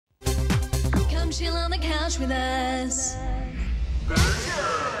Come chill on the couch with us.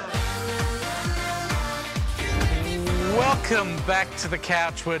 Welcome back to the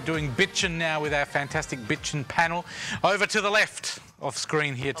couch. We're doing Bitchin' now with our fantastic Bitchin' panel. Over to the left of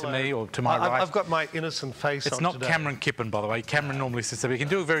screen here to me, or to my right. I've got my innocent face on It's not today. Cameron Kippen, by the way. Cameron normally sits there. He can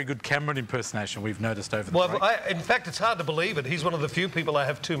do a very good Cameron impersonation, we've noticed over the break. Well, in fact, it's hard to believe it. He's one of the few people I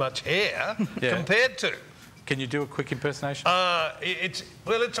have too much hair compared to. Can you do a quick impersonation?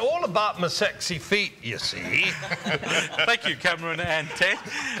 It's all about my sexy feet, you see. Thank you, Cameron and Ted.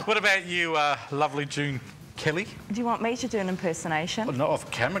 What about you, lovely June Kelly? Do you want me to do an impersonation? Well, not of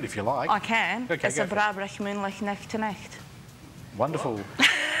Cameron, if you like. I can. Okay, It's go a for it. Brabrach Moonlich Necht to Necht. Wonderful.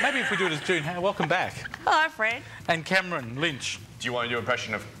 Maybe if we do it as June. Welcome back. Hello, Fred. And Cameron Lynch. Do you want to do an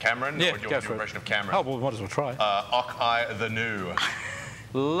impression of Cameron, Yeah, or do you go want to do for an it. impression of Cameron? Oh, well, we might as well try. Ock-eye the new.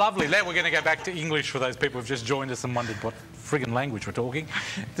 Lovely. Now we're going to go back to English for those people who've just joined us and wondered what friggin' language we're talking.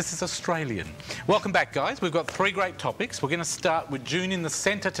 This is Australian. Welcome back, guys. We've got three great topics. We're going to start with June in the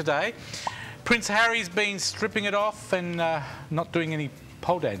centre today. Prince Harry's been stripping it off and not doing any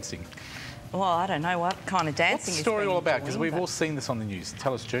pole dancing. Well, I don't know what kind of dancing What's the he's story been all about? doing, Because we've but, all seen this on the news.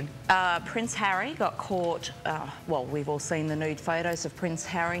 Tell us, June. Prince Harry got caught. Well, we've all seen the nude photos of Prince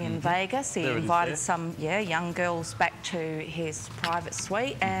Harry in Vegas. He There it is invited there. some young girls back to his private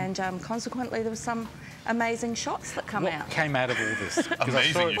suite, and consequently there was some amazing shots that come What out. came out of all this? 'Cause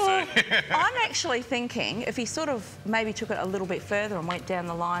I saw Amazing, it- you say. I'm actually thinking if he sort of maybe took it a little bit further and went down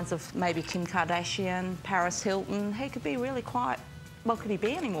the lines of maybe Kim Kardashian, Paris Hilton, he could be really quite... Well, could he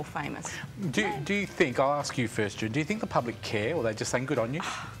be any more famous? Do you think, I'll ask you first, June, do you think the public care, or they're just saying good on you?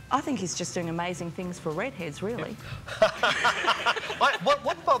 I think he's just doing amazing things for redheads, really.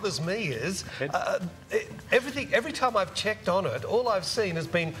 What bothers me is every time I've checked on it, all I've seen has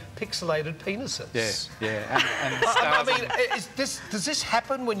been pixelated penises. Yeah. And the I stars mean, does this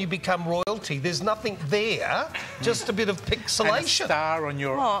happen when you become royalty? There's nothing there, just a bit of and a pixelation. star on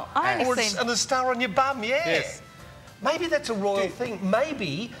your Well, I ass. only seen... And a star on your bum, yeah. Yes. Maybe that's a royal thing.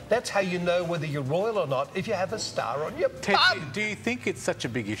 Maybe that's how you know whether you're royal or not, if you have a star on your Ted, bum. do you think it's such a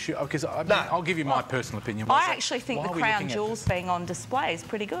big issue? Because No. I'll give you my personal opinion. I actually think Why the are we crown looking at jewels being on display is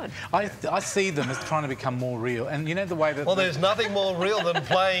pretty good. I see them as trying to become more real. And you know the way that... Well, there's nothing more real than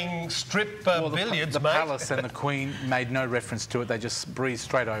playing strip billiards, the mate. palace and the Queen made no reference to it. They just breezed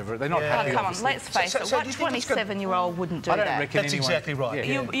straight over it. They're not happy, Oh, come on, obviously. let's face it. so What do you think it's gonna- 27-year-old wouldn't do I don't that? reckon That's anyone... exactly right.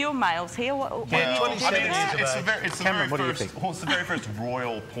 Yeah. You're males here. What Yeah, would you do 27 with that? years of age. It's the Cameron, very what do you first, think? well, it's the very first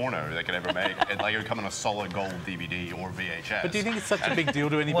royal porno they could ever make. It would come on a solid gold DVD or VHS. But do you think it's such a big deal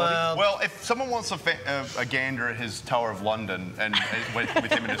to anybody? Well, if someone wants a gander at his Tower of London and with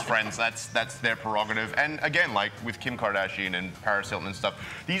him and his friends, that's their prerogative. And again, like with Kim Kardashian and Paris Hilton and stuff,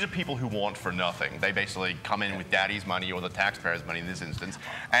 these are people who want for nothing. They basically come in with daddy's money or the taxpayers' money in this instance,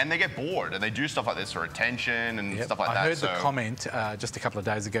 and they get bored and they do stuff like this for attention and stuff like that. I heard the comment just a couple of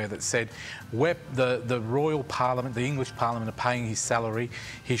days ago that said the Royal Parliament, the English Parliament, are paying his salary,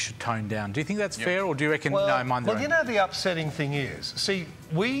 he should tone down. Do you think that's fair, or do you reckon, no, mind their Well, own? you know, the upsetting thing is, see,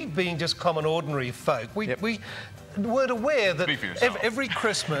 we being just common, ordinary folk, we weren't aware that Speak for yourself. every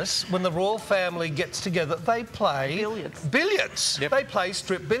Christmas, when the royal family gets together, they play... Billiards. Yep. They play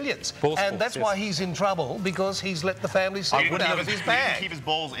strip billiards. Ball and sports, that's yes. why he's in trouble, because he's let the family see it out of his He didn't bag. keep his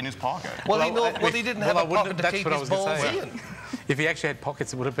balls in his pocket. Well, he didn't have a pocket to that's keep what I his was gonna balls say. in. If he actually had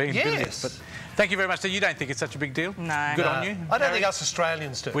pockets, it would have been Yes. billions. But thank you very much. So you don't think it's such a big deal? No. Good No. on you. I don't Harry? think us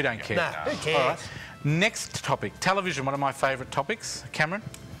Australians do. We don't care. No, who cares? All right. Next topic, television, one of my favourite topics. Cameron?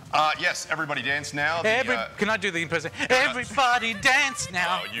 Yes, everybody dance now. Can I do the impersonation? Everybody dance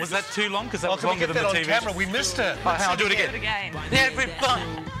now. Oh, you Was that too long? Because that Oh, was can we longer get than that the on TV. camera? We missed it. Oh, hang on, I'll do it Do it again. again. Everybody.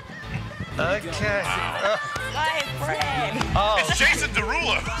 Okay. Hey, Fred. It's Jason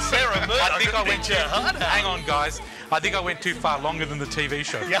Derulo. Sarah Murdoch. I think I went too... hard. Hang on, guys. I think I went too far, longer than the TV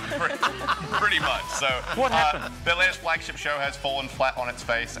show. Yeah, pretty much. So What happened? The latest flagship show has fallen flat on its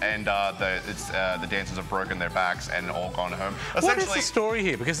face, and the dancers have broken their backs and all gone home. What is the story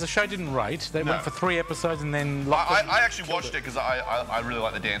here? Because the show didn't rate. They went for 3 episodes and then... I actually watched it because I really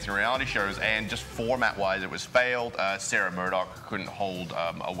like the dancing reality shows, and just format-wise, it was failed. Sarah Murdoch couldn't hold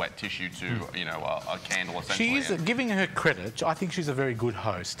a wet tissue to, a candle, essentially. She's giving her credit. I think she's a very good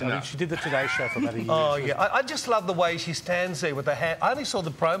host. I No. think she did the Today Show for about a year. Oh, yeah. I just love the way she stands there with her hand. I only saw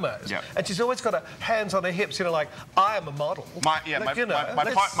the promos. Yeah. And she's always got her hands on her hips, like, I am a model. My Like,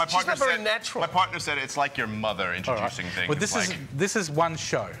 partner she's not very said, natural. My partner said it's like your mother introducing things. Well, this is one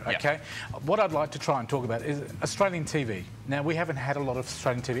show, okay? What I'd like to try and talk about is Australian TV. Now, we haven't had a lot of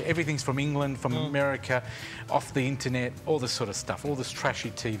Australian TV. Everything's from England, from America, off the internet, all this sort of stuff, all this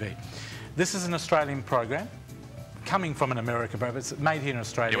trashy TV. This is an Australian program. coming from an American program, it's made here in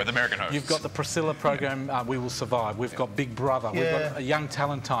Australia. Yeah, with American hosts. You've got the Priscilla program, We Will Survive. We've got Big Brother. We've got a Young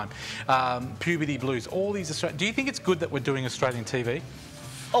Talent Time, Puberty Blues. All these Do you think it's good that we're doing Australian TV?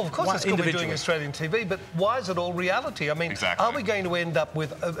 Oh, of course it's good we're doing Australian TV, but why is it all reality? I mean, are we going to end up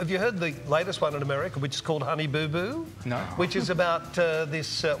with... have you heard the latest one in America, which is called Honey Boo Boo? No. Which is about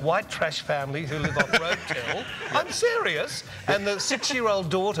this white trash family who live on Roadkill. I'm serious. And the 6-year-old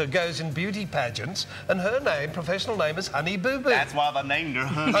daughter goes in beauty pageants, and her professional name is Honey Boo Boo. That's why they named her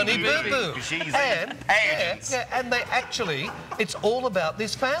Honey Boo Boo. She's and they actually... It's all about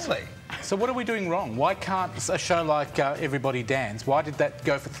this family. So what are we doing wrong? Why can't a show like Everybody Dance, why did that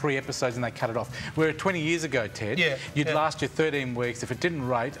go for 3 episodes and they cut it off? Where 20 years ago, Ted, you'd last your 13 weeks. If it didn't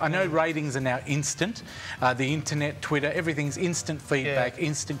rate, I know ratings are now instant. The internet, Twitter, everything's instant feedback,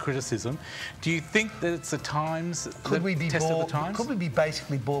 instant criticism. Do you think that it's the times, Could we be test bored? of the times? Could we be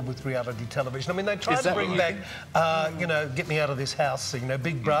basically bored with reality television? I mean, they tried to bring back, you know, Get Me Out of This House, you know,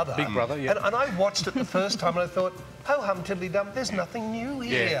 Big Brother. Big Brother, yeah. And I watched it the first time and I thought, ho-hum tiddly-dum, there's nothing new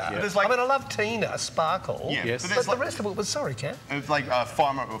here. Yeah. There's like, I mean, I love Tina, Sparkle, Yes. but the rest of it was, sorry, Cat. It's like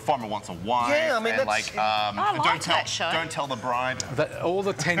Farmer Wants a Wife. Yeah, I mean, and that's... like, I like that show. Don't Tell the Bride. All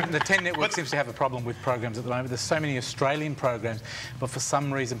the 10 networks seems to have a problem with programs at the moment. There's so many Australian programs, but for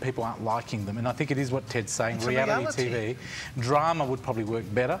some reason people aren't liking them. And I think it is what Ted's saying. It's reality TV, drama would probably work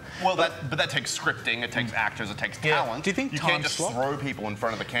better. Well, but that takes scripting, it takes actors, it takes talent. Do you think you can't just throw people in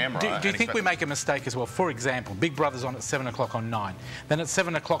front of the camera? Do you think we make a mistake as well? For example, Big Brother's on at 7 o'clock on 9. Then at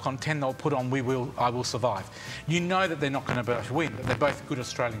 7 o'clock on 10 they'll put on I Will Survive. You know that they're not going to both win, but they're both good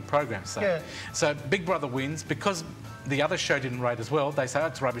Australian programs. So Big Brother wins because the other show didn't rate as well. They say, oh,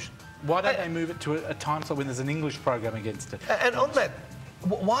 it's rubbish. Why don't they move it to a time slot when there's an English program against it? And on that,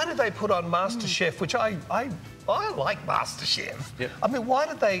 why did they put on MasterChef, which I like MasterChef. Yep. I mean, why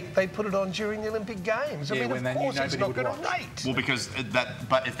did they put it on during the Olympic Games? I mean, when of course it's not going to rate. Well, because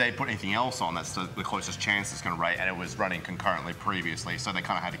but if they put anything else on, that's the closest chance it's going to rate, and it was running concurrently previously, so they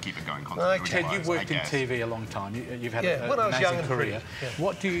kind of had to keep it going constantly. Ted, you've worked in TV a long time. You've had an when I was young amazing and career. pretty,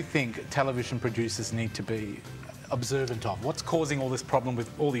 What do you think television producers need to be observant of? What's causing all this problem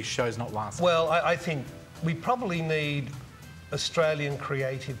with all these shows not lasting? Well, I think we probably need Australian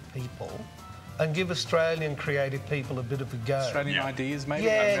creative people and give Australian creative people a bit of a go. Australian ideas, maybe?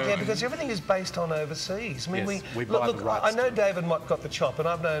 Yeah, because everything is based on overseas. I mean, we buy the rights I know David Mott got the chop, and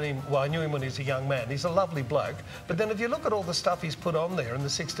I've known him, well, I knew him when he was a young man. He's a lovely bloke. But then if you look at all the stuff he's put on there in the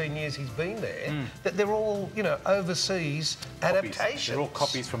 16 years he's been there, that they're all, you know, overseas adaptations. They're all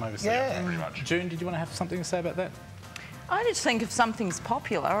copies from overseas. Yeah. Pretty much. June, did you want to have something to say about that? I just think if something's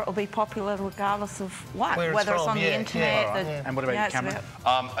popular, it'll be popular regardless of what, Where it's whether it's from, on the internet. And what about you, it's Cameron?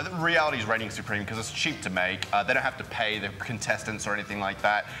 I think reality's reigning supreme because it's cheap to make. They don't have to pay the contestants or anything like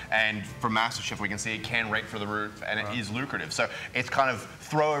that. And for MasterChef, we can see it can rate for the roof, and it is lucrative. So it's kind of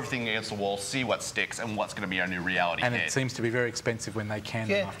throw everything against the wall, see what sticks, and what's going to be our new reality And hit. it seems to be very expensive when they can.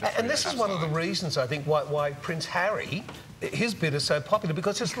 Yeah, after and this is one of the reasons, I think, why Prince Harry, his bit is so popular,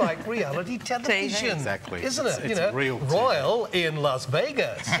 because it's like reality television. Exactly. Isn't it? It's You know, real Royal in Las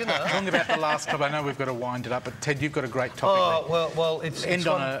Vegas, you know. Talking about the last club, I know we've got to wind it up, but Ted, you've got a great topic. Well, it's End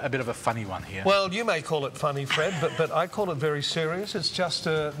on one... a bit of a funny one here. Well, you may call it funny, Fred, but I call it very serious. It's just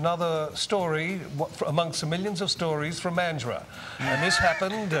another story amongst the millions of stories from Mandurah. And this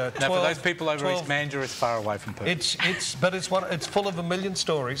happened 12... Now, for those people over East, Mandurah is far away from Perth. It's full of a million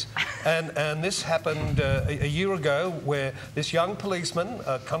stories. And this happened a year ago, where this young policeman,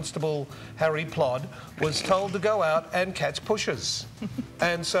 Constable Harry Plodd, was told to go out and catch pushers.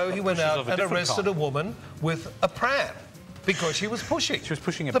 And so he went out and arrested a woman with a pram because she was pushing. She was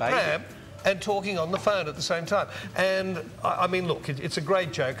pushing a the baby. pram and talking on the phone at the same time. And I mean, look, it's a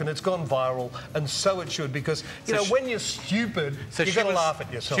great joke and it's gone viral, and so it should, because you know, when you're stupid, you've got to laugh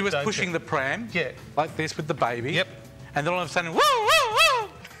at yourself. She was pushing the pram, like this with the baby. Yep. And then all of a sudden, woo, woo, woo!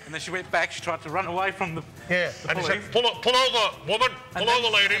 And then she went back. She tried to run away from the and police. he said, pull over, woman, pull over,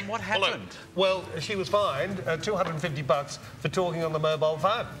 lady. And what happened? Well, she was fined $250 for talking on the mobile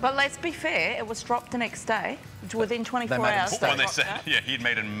phone. But let's be fair, it was dropped the next day, within 24 hours. When they said, he'd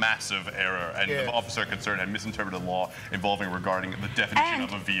made a massive error, and the officer concerned had misinterpreted the law regarding the definition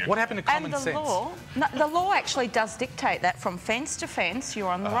of a vehicle. What happened to common sense? The law actually does dictate that from fence to fence, you're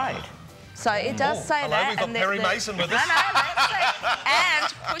on the road. So it does say hello, that. we've got and Perry Mason with us. No, let's see.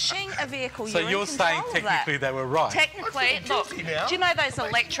 And pushing a vehicle. So you're saying technically they were right? Technically, look. guilty now. Do you know those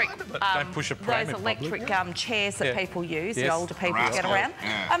electric, Don't push a pram those in electric chairs that Yeah. people use, the Yes. older people Around get it, around?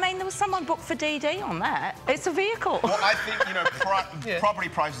 yeah. I mean, there was someone booked for DD on that. It's a vehicle. Well, I think, you know, property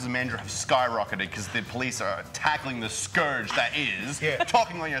prices in Mandurah have skyrocketed because the police are tackling the scourge that is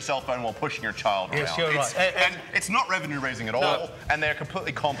talking on your cell phone while pushing your child Yes, around. you're It's- right. And it's not revenue raising at all, and they're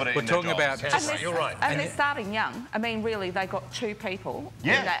completely competent We're in their talking jobs. about- Yes, And you're right. And they're starting young. I mean, really, they got 2 people.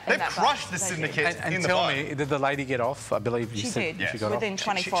 Yeah, in that, they've in that crushed bunch. the They did. syndicate And in the tell bud. me, did the lady get off? I believe you She said did. she got Within off.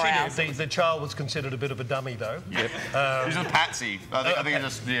 24 hours. The child was considered a bit of a dummy, though. Yep. She's a patsy. I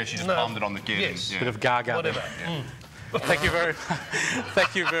think she just palmed it on the kid. Yes. And, Bit of gaga. Whatever. Thank you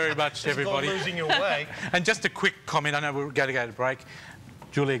very much, You're everybody. losing your way. And just a quick comment. I know we're going to go to break.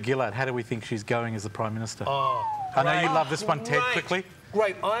 Julia Gillard, how do we think she's going as the Prime Minister? I know you love this one, Ted. Great. Quickly.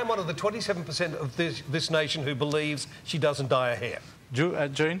 Great. I am one of the 27% of this nation who believes she doesn't dye a hair.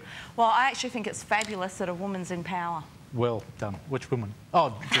 June? Well, I actually think it's fabulous that a woman's in power. Well done. Which woman?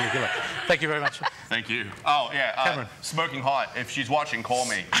 Oh, Julia Gillard. Thank you very much. Thank you. Oh, yeah. Cameron. Smoking hot. If she's watching, call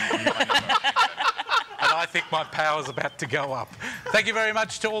me. And I think my power's about to go up. Thank you very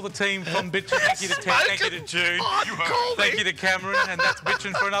much to all the team from Bitchin. Thank you to Ted. Thank you to June. Thank you to Cameron. And that's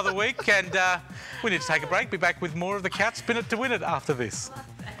Bitchin for another week. And we need to take a break. Be back with more of the Cats. Spin it to win it after this.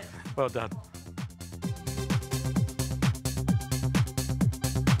 Well done.